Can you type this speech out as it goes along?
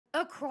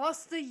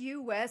Across the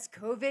U.S.,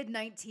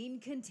 COVID-19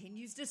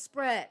 continues to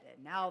spread,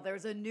 and now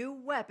there's a new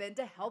weapon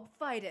to help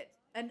fight it,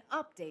 an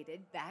updated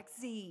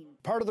vaccine.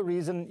 Part of the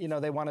reason,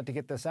 they wanted to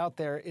get this out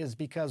there is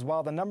because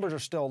while the numbers are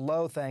still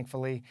low,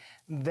 thankfully,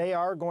 they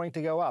are going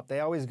to go up.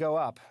 They always go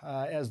up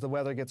as the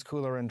weather gets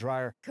cooler and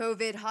drier.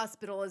 COVID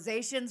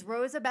hospitalizations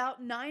rose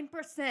about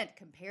 9%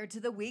 compared to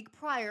the week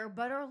prior,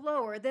 but are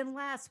lower than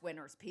last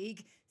winter's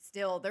peak.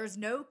 Still, there's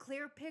no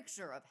clear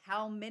picture of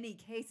how many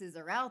cases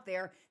are out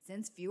there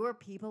since fewer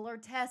people are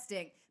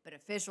testing, but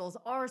officials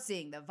are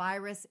seeing the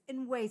virus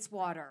in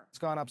wastewater. It's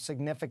gone up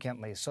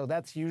significantly, so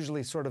that's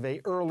usually sort of a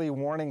early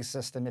warning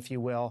system, if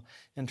you will,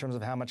 in terms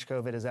of how much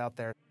COVID is out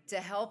there. To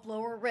help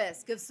lower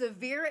risk of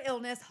severe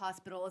illness,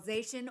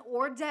 hospitalization,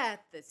 or death,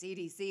 the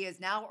CDC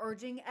is now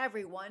urging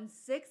everyone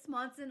 6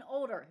 months and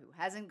older who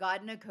hasn't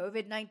gotten a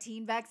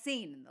COVID-19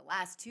 vaccine in the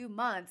last 2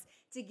 months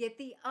to get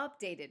the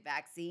updated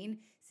vaccine.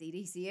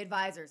 CDC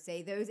advisors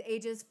say those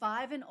ages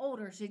 5 and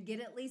older should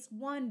get at least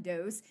 1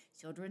 dose.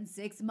 Children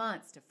 6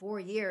 months to 4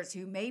 years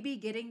who may be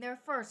getting their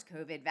first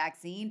COVID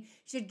vaccine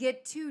should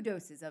get 2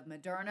 doses of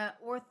Moderna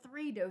or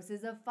 3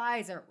 doses of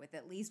Pfizer, with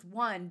at least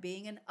 1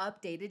 being an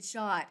updated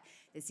shot.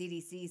 The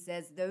CDC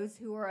says those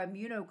who are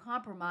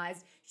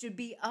immunocompromised should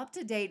be up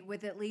to date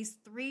with at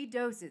least 3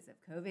 doses of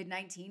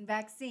COVID-19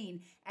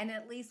 vaccine, and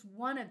at least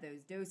 1 of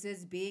those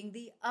doses being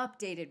the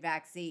updated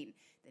vaccine.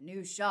 The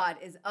new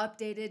shot is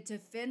updated to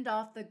fend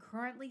off the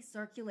currently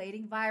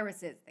circulating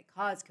viruses that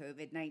cause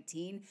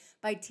COVID-19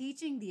 by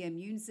teaching the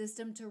immune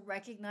system to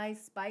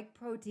recognize spike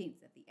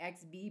proteins of the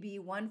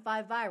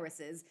XBB.1.5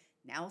 viruses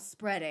now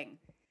spreading.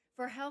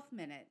 For Health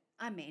Minute,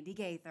 I'm Mandy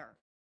Gaither.